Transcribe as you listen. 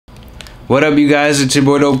What up, you guys? It's your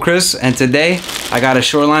boy Dope Chris, and today I got a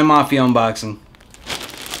Shoreline Mafia unboxing.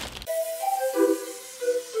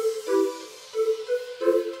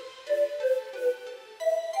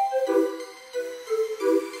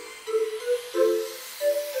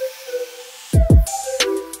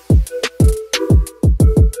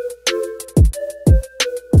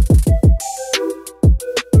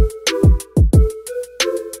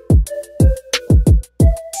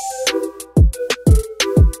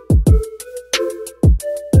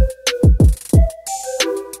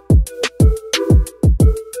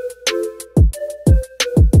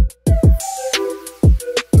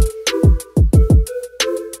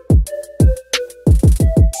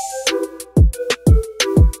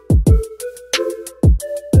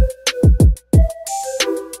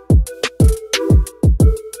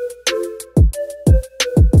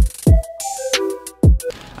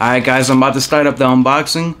 Alright guys, I'm about to start up the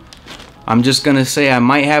unboxing. I'm just gonna say I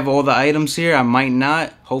might have all the items here, I might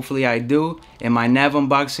not. Hopefully I do. In my nav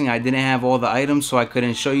unboxing I didn't have all the items, so I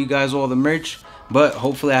couldn't show you guys all the merch. But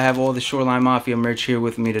hopefully I have all the Shoreline Mafia merch here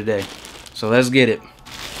with me today. So let's get it.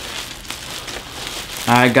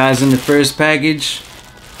 Alright guys, in the first package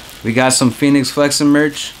we got some Phoenix Flexing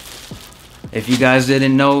merch. If you guys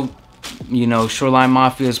didn't know, you know, Shoreline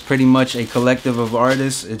Mafia is pretty much a collective of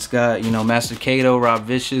artists. It's got, you know, Master Kato, Rob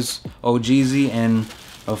Vicious, OGZ, and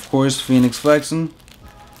of course Phoenix Flexing.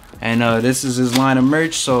 And this is his line of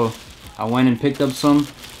merch, so I went and picked up some.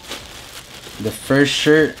 The first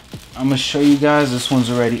shirt I'm gonna show you guys, this one's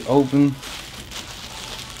already open.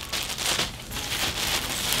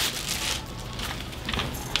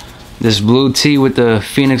 This blue tee with the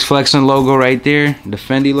Phoenix Flexing logo right there, the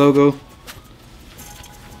Fendi logo.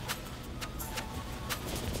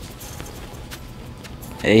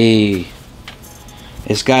 Hey,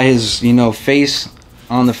 it's got his, you know, face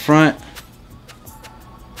on the front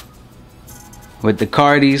with the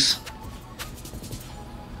Cardis.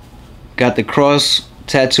 Got the cross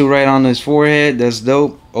tattoo right on his forehead. That's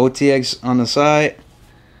dope. OTX on the side.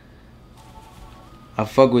 I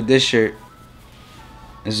fuck with this shirt.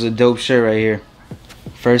 This is a dope shirt right here.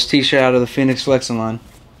 First t-shirt out of the Phoenix Flexing line.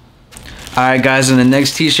 Alright guys, and the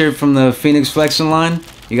next t-shirt from the Phoenix Flexing line,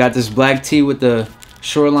 you got this black tee with the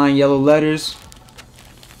Shoreline yellow letters.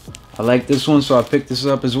 I like this one, so I picked this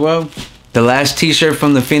up as well. The last t-shirt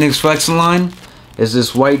from the Phoenix Flexing line is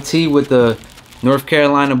this white tee with the North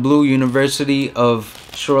Carolina Blue University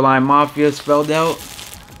of Shoreline Mafia spelled out.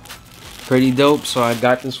 Pretty dope, so I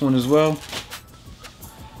got this one as well.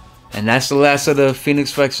 And that's the last of the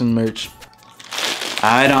Phoenix Flexing merch.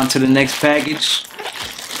 Alright, on to the next package.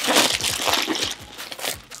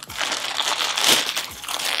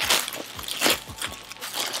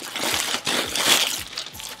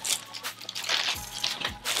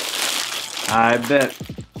 I bet.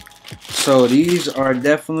 So these are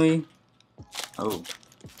definitely, oh,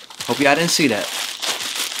 hope y'all didn't see that.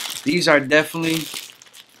 These are definitely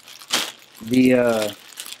the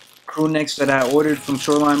crew necks that I ordered from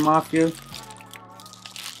Shoreline Mafia.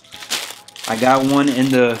 I got one in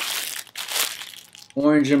the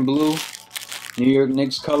orange and blue New York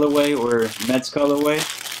Knicks colorway or Mets colorway.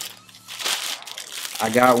 I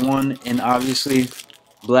got one in obviously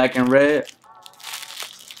black and red.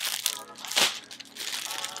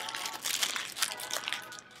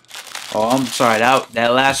 Oh, I'm sorry,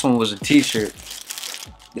 that last one was a t-shirt.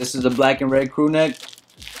 This is a black and red crew neck.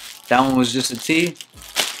 That one was just a tee.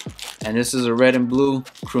 And this is a red and blue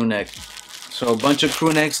crew neck. So a bunch of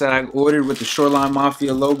crew necks that I ordered with the Shoreline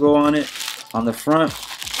Mafia logo on it, on the front.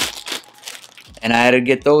 And I had to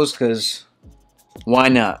get those because why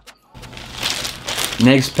not?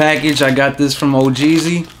 Next package, I got this from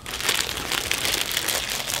OGZ.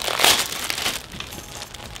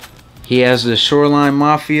 He has the Shoreline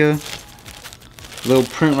Mafia little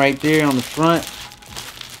print right there on the front.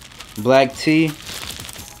 Black tee.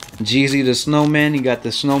 Jeezy the Snowman. He got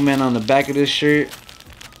the snowman on the back of this shirt.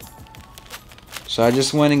 So I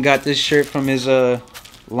just went and got this shirt from his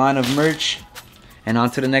line of merch. And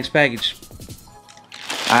on to the next package.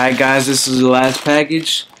 Alright guys, this is the last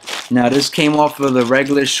package. Now this came off of the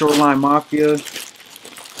regular Shoreline Mafia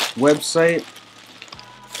website.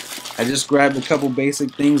 I just grabbed a couple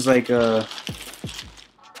basic things like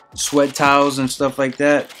sweat towels and stuff like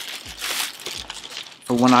that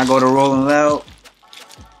for when I go to rolling loud.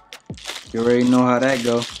 You already know how that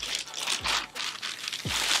go.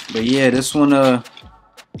 But yeah, this one, let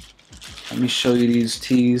me show you these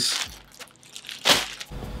tees.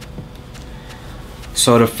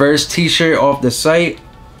 So the first t-shirt off the site,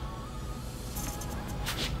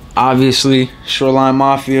 obviously Shoreline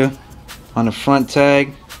Mafia on the front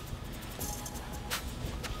tag.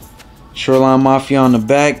 Shoreline Mafia on the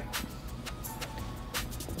back.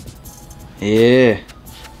 Yeah,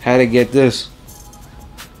 had to get this.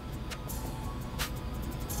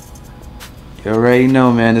 You already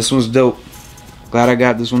know, man. This one's dope. Glad I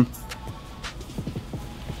got this one.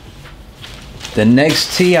 The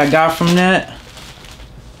next tee I got from that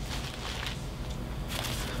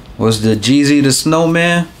was the Jeezy the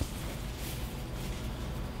Snowman.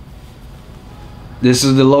 This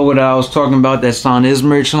is the logo that I was talking about that's on his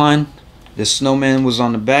merch line. The snowman was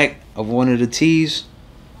on the back of one of the tees.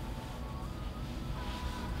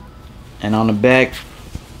 And on the back,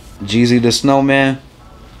 Jeezy the Snowman.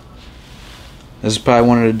 This is probably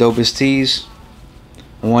one of the dopest tees.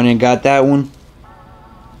 I went and got that one.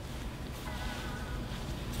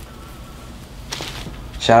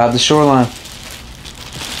 Shout out to Shoreline.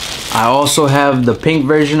 I also have the pink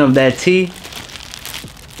version of that tee.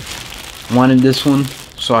 Wanted this one,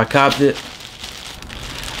 so I copped it.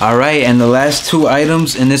 Alright, and the last two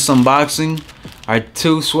items in this unboxing are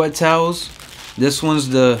two sweat towels. This one's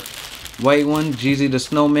the white one, Jeezy the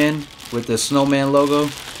Snowman, with the snowman logo.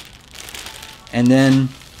 And then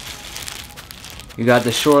you got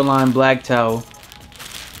the Shoreline black towel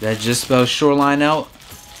that just spells Shoreline out.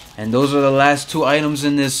 And those are the last two items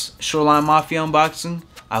in this Shoreline Mafia unboxing.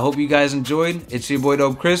 I hope you guys enjoyed. It's your boy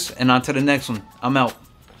Dope Chris, and on to the next one. I'm out.